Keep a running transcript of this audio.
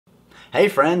Hey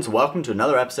friends, welcome to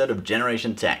another episode of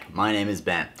Generation Tech. My name is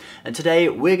Ben, and today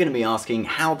we're going to be asking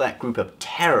how that group of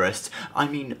terrorists,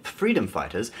 freedom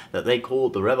fighters, that they call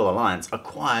the Rebel Alliance,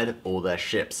 acquired all their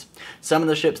ships. Some of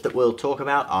the ships that we'll talk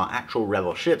about are actual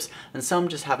Rebel ships, and some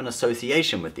just have an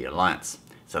association with the Alliance.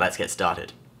 So let's get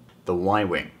started. The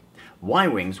Y-Wing.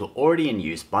 Y-Wings were already in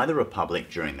use by the Republic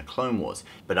during the Clone Wars,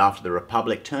 but after the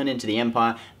Republic turned into the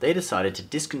Empire, they decided to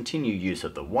discontinue use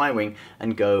of the Y-Wing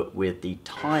and go with the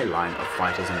TIE line of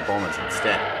fighters and bombers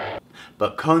instead.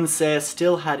 But Conseil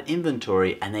still had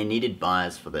inventory and they needed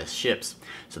buyers for their ships,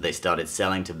 so they started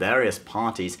selling to various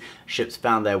parties. Ships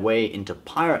found their way into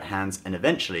pirate hands and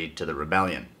eventually to the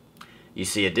Rebellion. You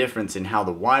see a difference in how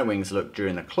the Y-Wings looked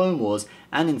during the Clone Wars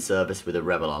and in service with the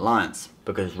Rebel Alliance,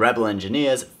 because Rebel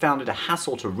engineers found it a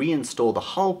hassle to reinstall the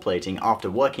hull plating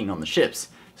after working on the ships,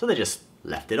 so they just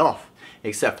left it off,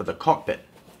 except for the cockpit.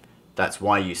 That's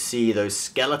why you see those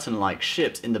skeleton-like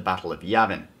ships in the Battle of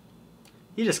Yavin.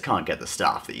 You just can't get the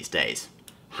staff these days.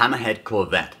 Hammerhead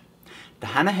Corvette. The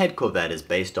Hammerhead Corvette is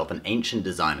based off an ancient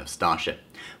design of starship.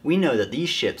 We know that these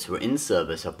ships were in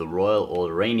service of the Royal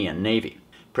Iranian Navy.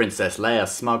 Princess Leia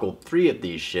smuggled 3 of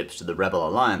these ships to the Rebel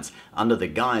Alliance under the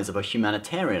guise of a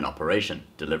humanitarian operation,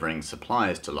 delivering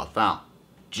supplies to Lothal.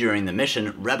 During the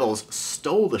mission, rebels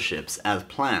stole the ships as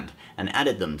planned and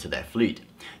added them to their fleet.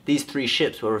 These 3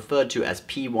 ships were referred to as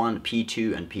P1,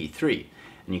 P2, and P3,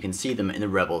 and you can see them in the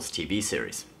Rebels TV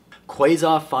series.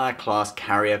 Quasar Fire-class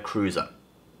Carrier Cruiser.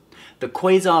 The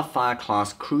Quasar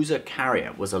Fire-class cruiser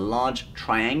carrier was a large,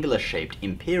 triangular-shaped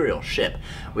Imperial ship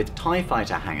with TIE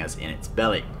fighter hangars in its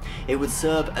belly. It would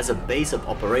serve as a base of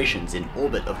operations in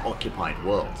orbit of occupied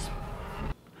worlds.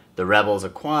 The Rebels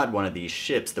acquired one of these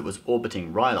ships that was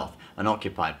orbiting Ryloth, an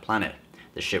occupied planet.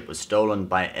 The ship was stolen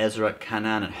by Ezra,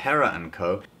 Kanan, Hera and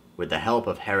co. with the help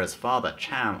of Hera's father,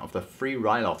 Cham, of the Free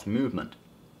Ryloth movement.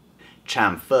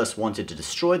 Cham first wanted to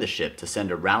destroy the ship to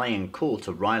send a rallying call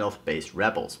to Ryloth-based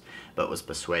rebels, but was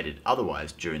persuaded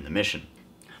otherwise during the mission.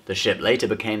 The ship later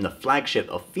became the flagship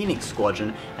of Phoenix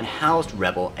Squadron and housed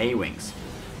Rebel A-Wings.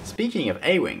 Speaking of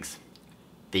A-Wings,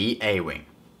 the A-Wing.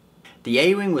 The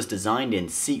A-Wing was designed in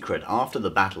secret after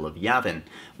the Battle of Yavin,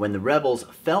 when the Rebels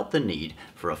felt the need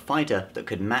for a fighter that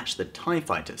could match the TIE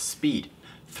Fighter's speed.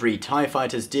 3 TIE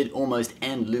Fighters did almost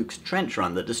end Luke's trench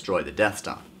run that destroyed the Death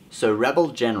Star. So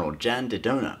Rebel General Jan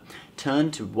Dodona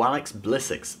turned to Walex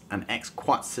Blissix, an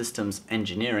ex-Quat Systems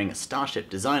Engineering starship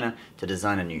designer, to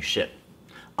design a new ship.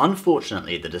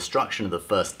 Unfortunately, the destruction of the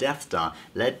first Death Star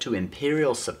led to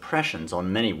Imperial suppressions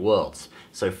on many worlds,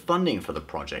 so funding for the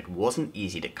project wasn't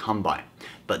easy to come by,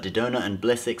 but Dodona and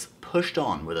Blissix pushed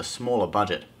on with a smaller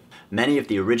budget. Many of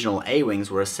the original A-Wings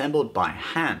were assembled by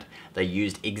hand. They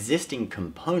used existing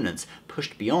components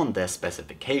pushed beyond their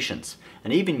specifications,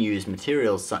 and even used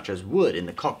materials such as wood in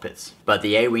the cockpits. But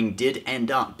the A-Wing did end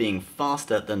up being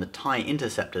faster than the TIE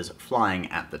interceptors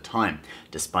flying at the time,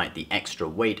 despite the extra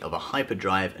weight of a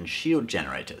hyperdrive and shield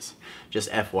generators. Just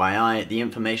FYI, the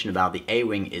information about the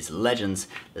A-Wing is legends.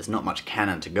 There's not much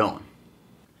canon to go on.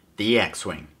 The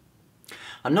X-Wing.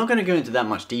 I'm not going to go into that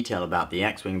much detail about the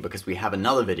X-Wing because we have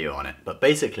another video on it, but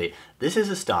basically, this is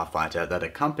a starfighter that a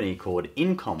company called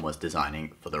Incom was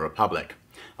designing for the Republic.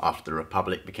 After the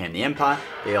Republic became the Empire,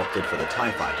 they opted for the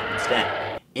TIE Fighter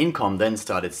instead. Incom then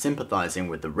started sympathizing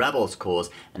with the Rebels'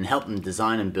 cause and helped them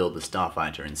design and build the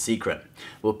starfighter in secret.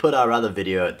 We'll put our other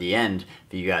video at the end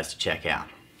for you guys to check out.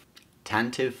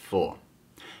 Tantive 4.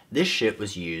 This ship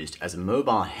was used as a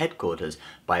mobile headquarters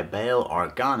by Bail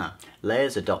Organa,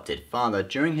 Leia's adopted father,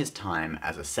 during his time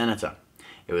as a senator.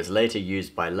 It was later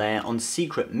used by Leia on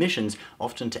secret missions,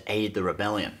 often to aid the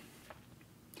rebellion.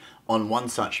 On one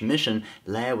such mission,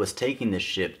 Leia was taking this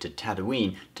ship to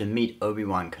Tatooine to meet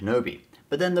Obi-Wan Kenobi,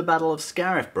 but then the Battle of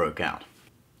Scarif broke out,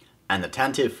 and the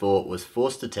Tantive 4 was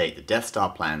forced to take the Death Star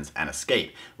plans and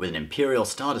escape, with an Imperial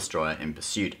Star Destroyer in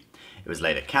pursuit. It was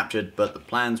later captured, but the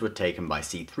plans were taken by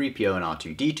C-3PO and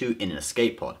R2-D2 in an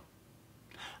escape pod.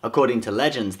 According to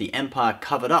legends, the Empire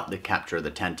covered up the capture of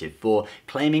the Tantive 4,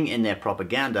 claiming in their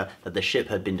propaganda that the ship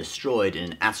had been destroyed in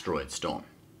an asteroid storm.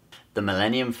 The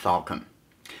Millennium Falcon.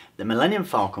 The Millennium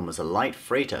Falcon was a light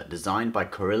freighter designed by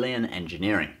Corellian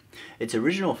Engineering. Its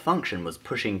original function was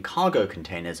pushing cargo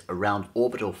containers around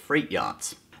orbital freight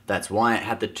yards. That's why it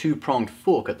had the 2-pronged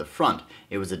fork at the front.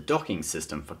 It was a docking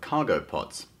system for cargo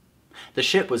pods. The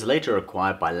ship was later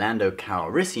acquired by Lando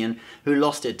Calrissian, who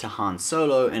lost it to Han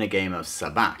Solo in a game of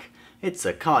Sabacc. It's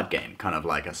a card game, kind of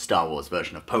like a Star Wars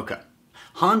version of poker.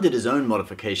 Han did his own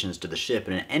modifications to the ship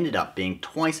and it ended up being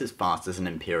twice as fast as an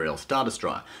Imperial Star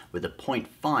Destroyer, with a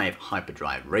 .5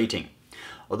 hyperdrive rating.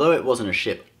 Although it wasn't a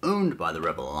ship owned by the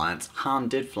Rebel Alliance, Han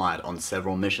did fly it on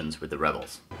several missions with the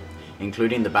Rebels,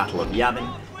 including the Battle of Yavin,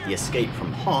 the escape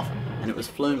from Hoth, and it was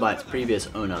flown by its previous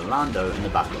owner Lando in the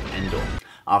Battle of Endor.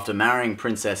 After marrying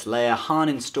Princess Leia, Han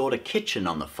installed a kitchen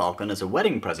on the Falcon as a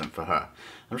wedding present for her.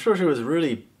 I'm sure she was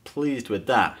really pleased with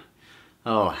that.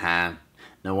 Oh, Han,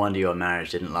 no wonder your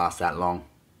marriage didn't last that long.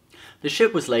 The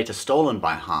ship was later stolen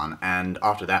by Han, and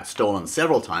after that stolen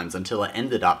several times until it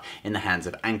ended up in the hands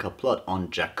of Angkor Plot on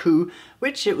Jakku,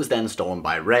 which it was then stolen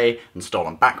by Rey and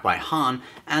stolen back by Han,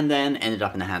 and then ended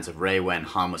up in the hands of Rey when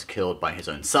Han was killed by his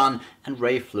own son, and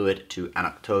Rey flew it to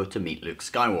Anokto to meet Luke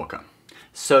Skywalker.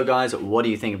 So guys, what do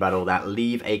you think about all that?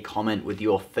 Leave a comment with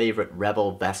your favorite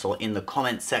Rebel vessel in the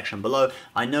comment section below.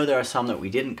 I know there are some that we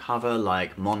didn't cover,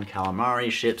 like Mon Calamari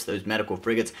ships, those medical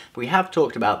frigates. We have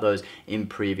talked about those in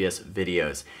previous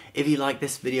videos. If you like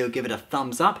this video, give it a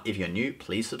thumbs up. If you're new,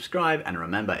 please subscribe. And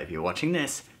remember, if you're watching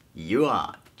this, you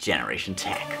are Generation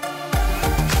Tech.